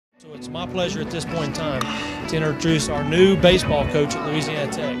So it's my pleasure at this point in time to introduce our new baseball coach at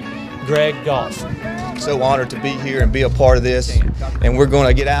Louisiana Tech, Greg Goff. So honored to be here and be a part of this, and we're going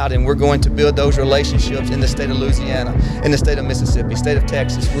to get out and we're going to build those relationships in the state of Louisiana, in the state of Mississippi, state of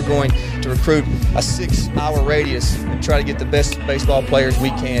Texas. We're going to recruit a 6-hour radius and try to get the best baseball players we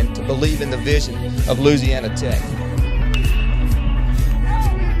can to believe in the vision of Louisiana Tech.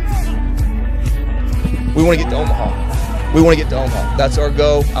 We want to get to Omaha. We want to get to Omaha. That's our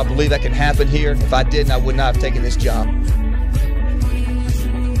goal. I believe that can happen here. If I didn't, I would not have taken this job.